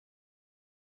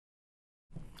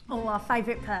Oh, our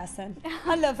favourite person.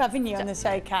 I love having you on the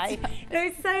show, Kate.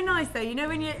 It's so nice though, you know,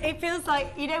 when it feels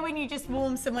like, you know, when you just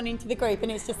warm someone into the group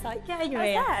and it's just like, yeah, you're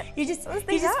here. That? You just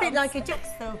fit like a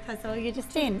jigsaw puzzle. You're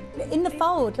just in the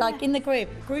fold, like in the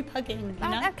group hugging, you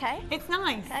know? Okay. It's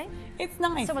nice. Okay. It's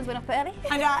nice. Someone's been up early.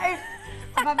 I know.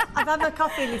 I've had my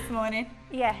coffee this morning.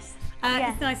 Yes.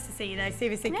 It's nice to see you though,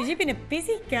 seriously, because you've been a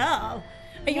busy girl.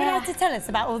 Are you allowed to tell us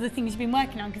about all the things you've been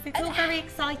working on? Because it's all very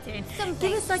exciting.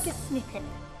 Give us like a snippet.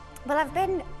 Well, I've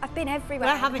been everywhere.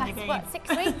 Where haven't you been? been? What, 6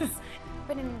 weeks? I've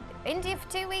been in India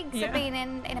for 2 weeks. Yeah. I've been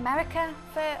in America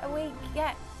for a week.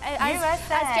 Yeah.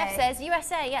 USA. As Jeff says,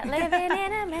 USA. Yeah, living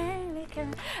in America.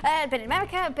 I've been in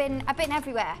America. I've been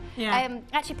everywhere. Yeah. I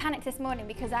actually panicked this morning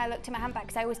because I looked in my handbag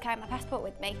because I always carry my passport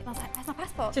with me. And I was like, "Where's my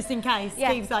passport?" Just in case. Yeah.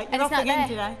 Steve's like, And "You're it's off not again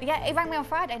there. today." Yeah, he rang me on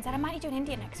Friday and said, "I might need you in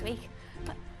India next week."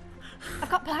 But I've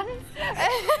got plans.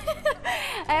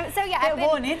 So yeah, Bit of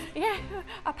warning. Yeah,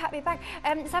 I'll pack my bag.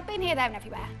 So I've been here, there and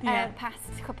everywhere the past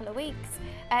couple of weeks.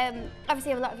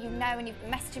 Obviously a lot of you know and you've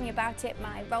been messaging me about it,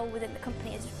 my role within the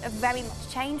company has very much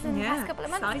changed in the past couple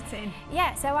of months. Exciting.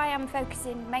 Yeah, so I am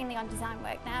focusing mainly on design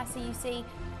work now, so you see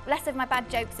less of my bad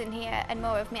jokes in here and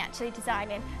more of me actually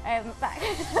designing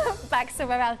back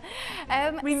somewhere else.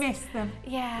 We miss them.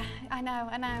 Yeah, I know.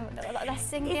 A lot less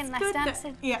singing, It's less good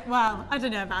dancing. yeah, well, I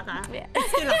don't know about that. Yeah.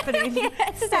 It's still happening.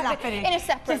 It's still happening. In a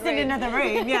separate Just room. in another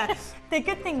room, yeah. The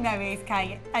good thing though is,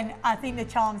 Kate, and I think the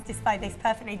charms display this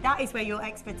perfectly, that is where your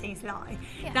expertise lie.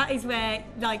 Yeah. That is where,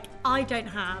 like, I don't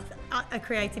have a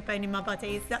creative bone in my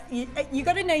body. It's that you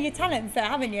got to know your talents there,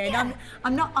 haven't you? Yeah. And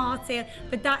I'm not arty,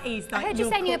 but that is like. I heard you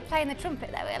saying you were playing the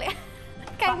trumpet though earlier.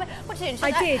 Okay, what you doing?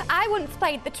 I did. I once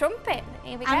played the trumpet.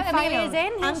 Here we go. And Amelia's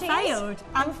in.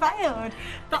 and failed.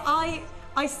 But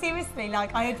I seriously,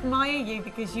 like, I admire you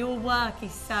because your work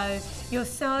is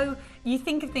you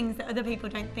think of things that other people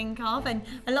don't think of, and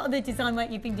a lot of the design work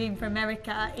you've been doing for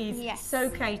America is so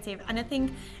creative. And I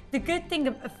think the good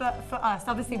thing for us,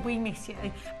 obviously we miss you,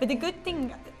 but the good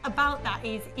thing about that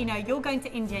is, you know, you're going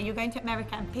to India, you're going to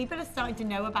America, and people are starting to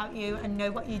know about you and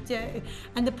know what you do.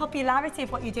 And the popularity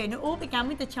of what you're doing, it all began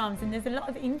with the charms, and there's a lot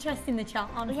of interest in the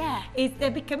charms. Yeah. They're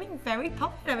becoming very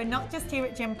popular, and not just here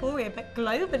at Gemporia, but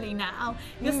globally now.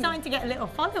 You're starting to get a little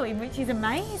following, which is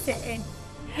amazing.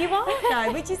 You are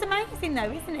though, which is amazing though,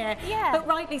 isn't it? Yeah. But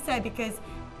rightly so, because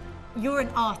you're an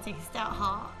artist at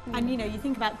heart. And you know, you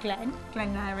think about Glenn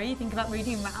Larry, you think about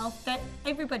Rudy and Ralph, that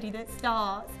everybody that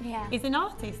starts is an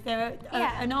artist. They're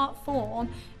an art form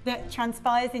that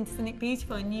transpires into something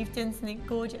beautiful, and you've done something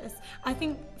gorgeous. I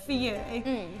think for you,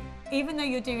 even though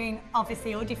you're doing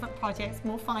obviously all different projects,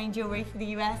 more fine jewellery for the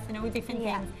US and all different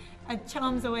things,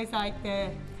 charm's always like the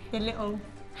little...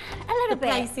 A little bit.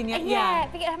 Place in it, yeah.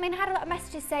 I mean, I had a lot of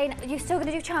messages saying, "You're still going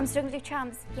to do charms, still going to do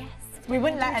charms." Yes. We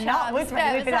wouldn't let her not, would we?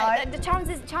 No, We'd be like, the charms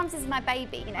is my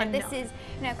baby. You know, this is,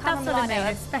 you know, that's what I mean,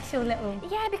 Milano. a special little.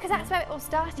 Yeah, because that's where it all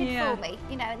started for me.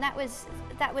 You know, and that was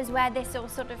where this all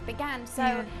sort of began. So,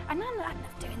 and I love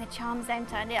doing the charms,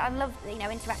 don't I? And I love, you know,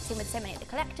 interacting with so many of the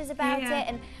collectors about it,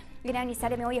 and you know, and you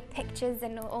sending me all your pictures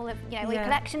and all of, you know, all your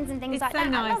collections and things like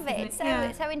that. Nice, I love it. It's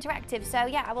so interactive. So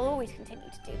yeah, I will always continue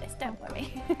to do this. Don't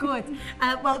worry. Good.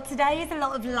 Well, today is a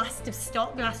lot of last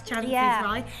chances,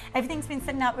 right? Everything's been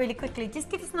sent out really quickly. Just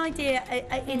give us an idea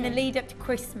in the lead up to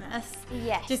Christmas.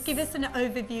 Yes. Just give us an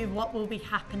overview of what will be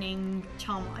happening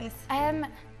charm-wise.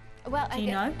 Well, do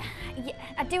you know? Yeah,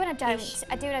 I do and I don't.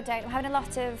 I do and I don't. I'm having a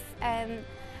lot of.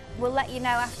 We'll let you know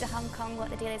after Hong Kong what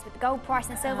the deal is with the gold price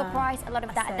and silver price. A lot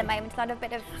of that at the moment. A lot of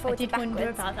bit of forward and backwards. I did wonder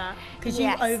about that because you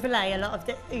overlay a lot of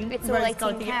the. It's all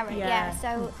 18 carat. Yeah.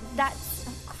 So that's.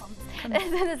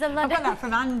 There's a lot. I got that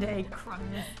from Andy.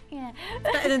 Crumbs. Yeah.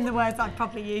 It's better than the words I'd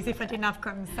probably use if I didn't have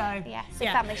crumbs. So. Yeah. It's a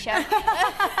family show.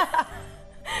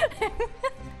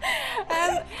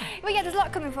 Well, yeah, there's a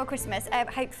lot coming for Christmas.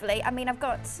 Hopefully, I mean, I've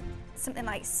got something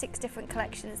like 6 different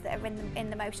collections that are in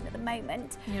the motion at the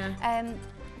moment. Yeah.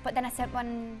 But then I sent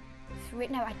one through.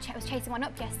 No, I was chasing one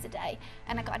up yesterday,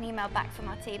 and I got an email back from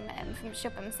our team from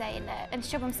Shubham saying, and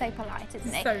Shubham's so polite,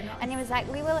 isn't he? So nice. And he was like,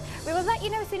 "We will let you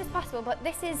know as soon as possible, but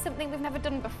this is something we've never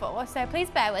done before, so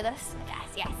please bear with us."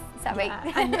 Yes. Sorry.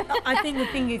 Yeah. And I think the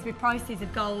thing is, with prices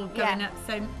of gold going up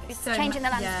it's so changing the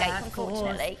landscape, yeah,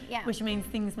 unfortunately. Yeah. Which means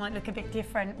things might look a bit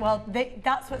different. Well,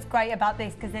 that's what's great about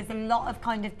this, because there's a lot of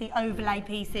kind of the overlay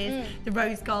pieces, the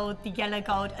rose gold, the yellow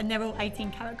gold, and they're all 18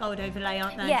 karat gold overlay,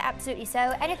 aren't they? Yeah, absolutely. So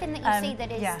anything that you see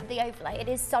that is the overlay. It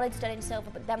is solid sterling silver,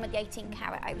 but then with the 18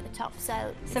 carat over the top.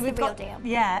 So it's we've the real got deal.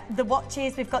 Yeah, the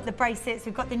watches, we've got the bracelets,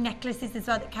 we've got the necklaces as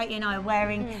well that Katie and I are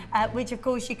wearing, which of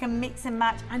course you can mix and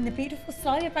match, and the beautiful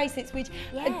slider bracelets, which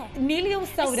are nearly all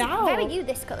sold out. Very you,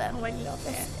 this colour. Oh, I love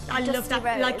it. I love that.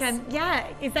 Rose. Like,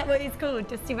 is that what it's called?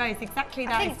 Dusty Rose. Exactly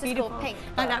that. I think it's just beautiful. called pink.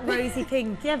 Like that rosy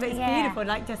pink. Yeah, but it's beautiful,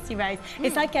 like Dusty Rose.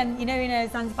 It's like, you know, in a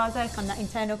Zanzibar Zircon, that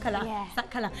internal colour. Yeah. It's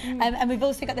that colour. And we've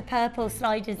also got the purple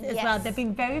sliders as well. They've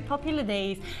been very popular,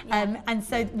 these. And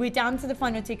so we're down to the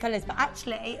final 2 colours. But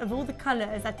actually, of all the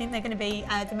colours, I think they're going to be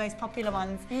the most popular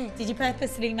ones. Did you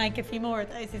purposely make a few more of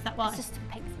those? Is that why? It's just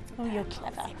pink. Oh, you're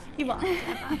clever. You are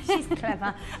clever. She's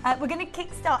clever. We're going to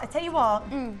kickstart. I tell you what.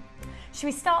 Should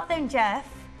we start then, Jeff?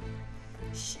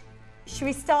 Should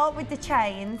we start with the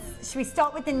chains? Should we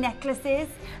start with the necklaces?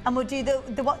 And we'll do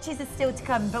the watches are still to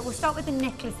come, but we'll start with the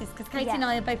necklaces because Katie and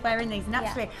I are both wearing these. And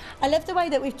actually, I love the way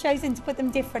that we've chosen to put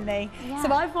them differently.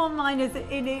 So I've worn mine as the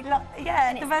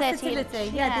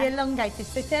versatility. The elongated.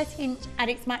 So 30-inch at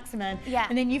its maximum.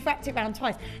 And then you've wrapped it around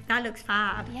twice. That looks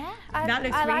fab. That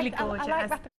looks really gorgeous. I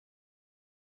like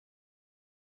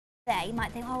there, you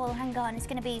might think, oh well, hang on, it's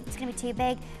going to be too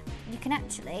big. You can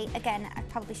actually, again, I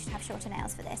probably should have shorter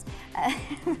nails for this.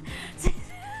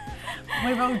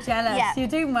 We're all jealous. You're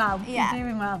doing well. You're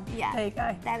doing well. There you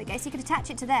go. There we go. So you can attach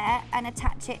it to there and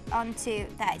attach it onto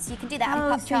there. So you can do that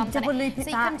and pop charms on it. So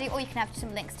you can do, or you can have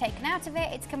some links taken out of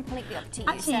it. It's completely up to you.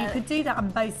 Actually, you could do that on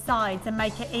both sides and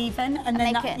make it even, and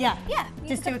then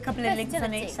just do a couple of links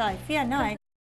on each side. Yeah, nice.